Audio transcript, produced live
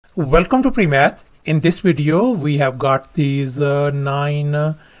Welcome to PreMath. In this video, we have got these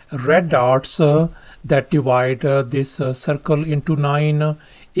 9 red dots that divide this circle into 9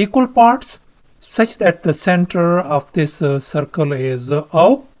 equal parts, such that the center of this circle is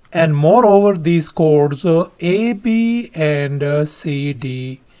O. And moreover, these chords A, B, and C,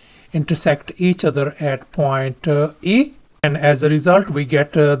 D intersect each other at point E. And as a result, we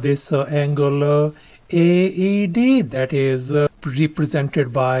get this angle AED, that is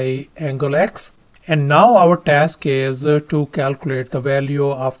represented by angle X. And now our task is to calculate the value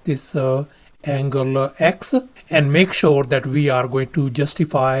of this angle X and make sure that we are going to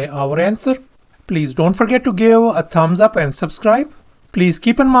justify our answer. Please don't forget to give a thumbs up and subscribe. Please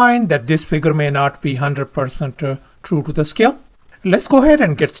keep in mind that this figure may not be 100% true to the scale. Let's go ahead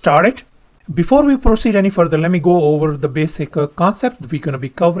and get started. Before we proceed any further, let me go over the basic concept we're going to be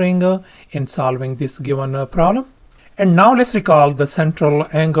covering in solving this given problem. And now let's recall the central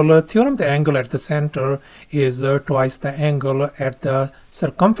angle theorem. The angle at the center is twice the angle at the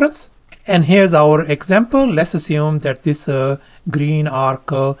circumference. And here's our example. Let's assume that this green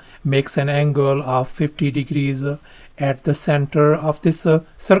arc makes an angle of 50 degrees at the center of this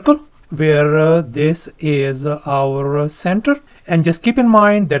circle, where this is our center. And just keep in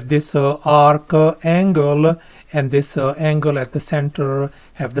mind that this arc angle and this angle at the center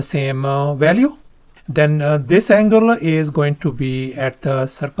have the same value. Then this angle is going to be at the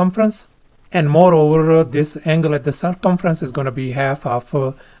circumference. And moreover, this angle at the circumference is going to be half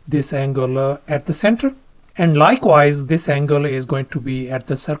of this angle at the center. And likewise, this angle is going to be at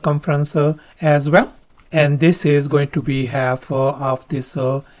the circumference as well. And this is going to be half of this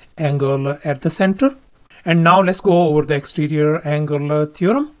angle at the center. And now let's go over the exterior angle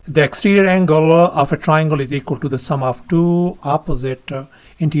theorem. The exterior angle of a triangle is equal to the sum of two opposite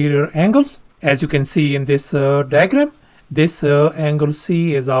interior angles. As you can see in this diagram, this angle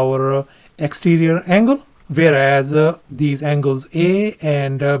C is our exterior angle, whereas these angles A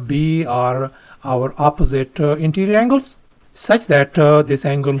and B are our opposite interior angles, such that this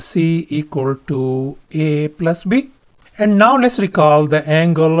angle C equal to A plus B. And now let's recall the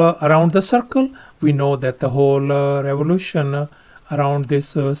angle around the circle. We know that the whole revolution around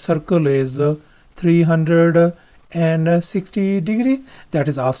this circle is 360 degrees. That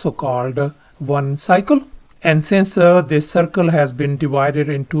is also called one cycle. And since this circle has been divided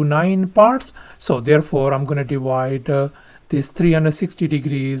into 9 parts, so therefore I'm going to divide this 360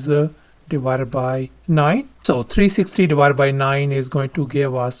 degrees divided by 9. So 360 divided by 9 is going to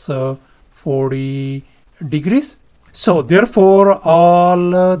give us 40 degrees. So therefore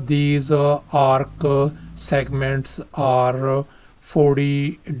all these arc segments are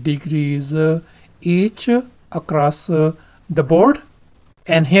 40 degrees each across the board.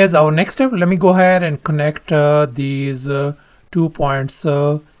 And here's our next step. Let me go ahead and connect these 2 points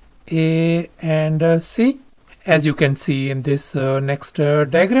A and C, as you can see in this next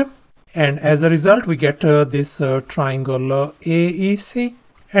diagram. And as a result, we get this triangle AEC.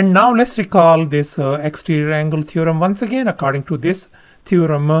 And now let's recall this exterior angle theorem once again. According to this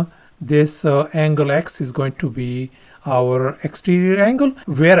theorem, this angle X is going to be our exterior angle,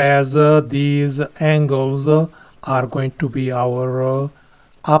 whereas these angles are going to be our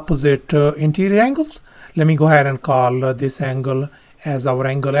opposite interior angles. Let me go ahead and call this angle as our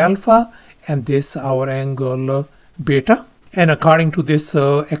angle alpha and this our angle beta. And according to this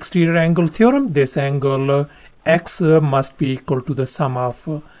exterior angle theorem, this angle X must be equal to the sum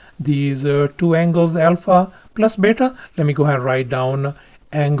of these 2 angles alpha plus beta. Let me go ahead and write down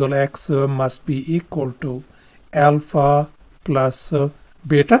angle X must be equal to alpha plus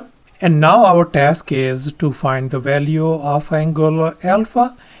beta. And now our task is to find the value of angle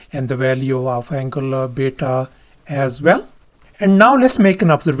alpha and the value of angle beta as well. And now let's make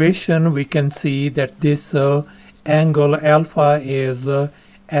an observation. We can see that this angle alpha is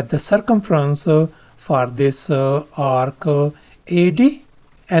at the circumference for this arc AD.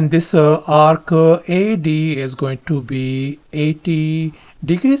 And this arc AD is going to be 80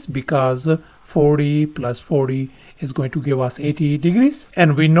 degrees because 40 plus 40 is going to give us 80 degrees.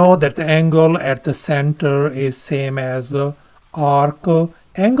 And we know that the angle at the center is same as arc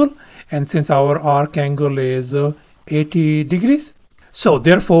angle. And since our arc angle is 80 degrees, so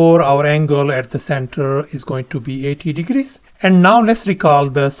therefore our angle at the center is going to be 80 degrees. And now let's recall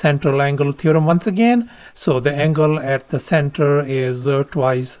the central angle theorem once again. So the angle at the center is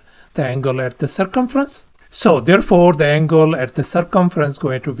twice the angle at the circumference. So therefore the angle at the circumference is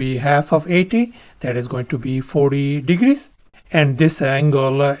going to be half of 80, that is going to be 40 degrees. And this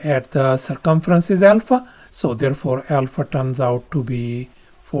angle at the circumference is alpha, so therefore alpha turns out to be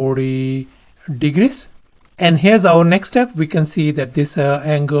 40 degrees. And here's our next step. We can see that this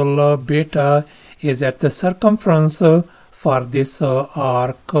angle beta is at the circumference for this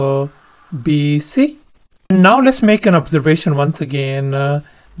arc BC. Now let's make an observation once again.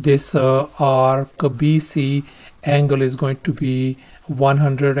 This arc BC angle is going to be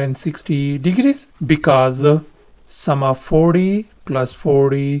 160 degrees because sum of 40 plus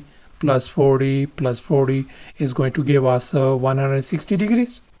 40 plus 40 plus 40 is going to give us 160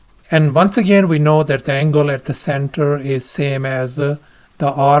 degrees. And once again, we know that the angle at the center is same as the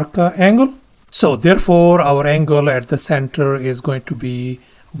arc angle. So therefore, our angle at the center is going to be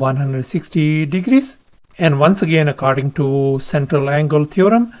 160 degrees. And once again, according to central angle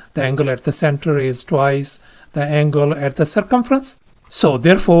theorem, the angle at the center is twice the angle at the circumference. So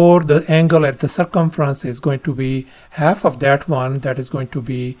therefore, the angle at the circumference is going to be half of that one, that is going to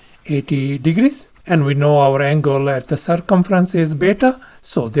be 80 degrees. And we know our angle at the circumference is beta.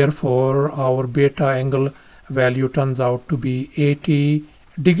 So therefore, our beta angle value turns out to be 80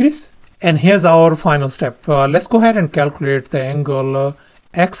 degrees. And here's our final step. Let's go ahead and calculate the angle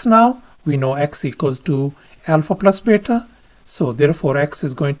x now. We know x equals to alpha plus beta. So therefore, x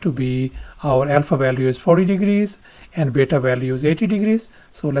is going to be, our alpha value is 40 degrees and beta value is 80 degrees.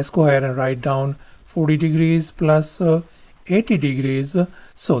 So let's go ahead and write down 40 degrees plus 80 degrees.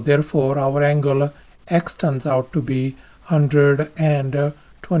 So therefore, our angle x turns out to be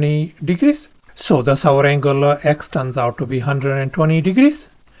 120 degrees. So thus our angle x turns out to be 120 degrees.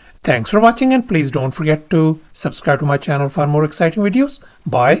 Thanks for watching, and please don't forget to subscribe to my channel for more exciting videos.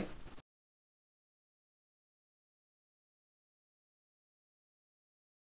 Bye.